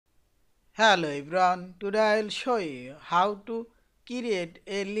Hello everyone, today I will show you how to create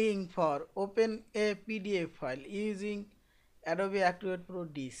a link for open a PDF file using Adobe Acrobat Pro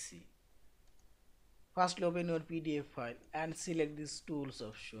DC. First open your PDF file and select this tools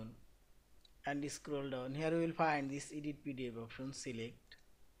option and scroll down. Here we will find this edit PDF option, select,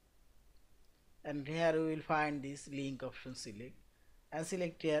 and here we will find this link option, select, and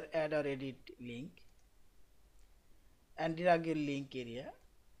select here add or edit link and drag your link area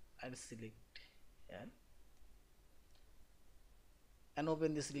and select here and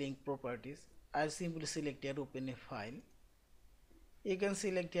open this link properties. I'll simply select here open a file. You can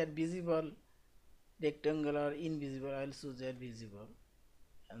select here visible, rectangle or invisible. I'll choose here visible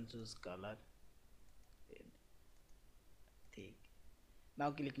and choose color red, thick.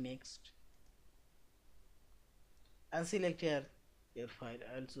 Now click next and select here your file.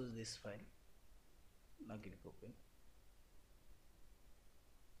 I'll choose this file. Now click open,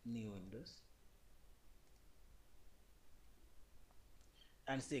 new windows,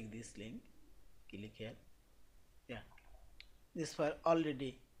 and check this link. Click here. Yeah, this file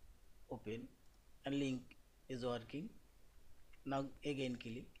already open and link is working. Now again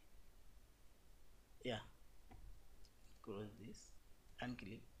click. Yeah, close this and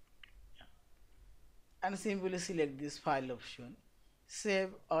click. Yeah, and simply select this file option, save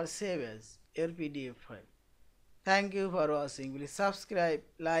or save as your PDF file. Thank you for watching. Please subscribe,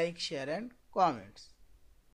 like, share and comments.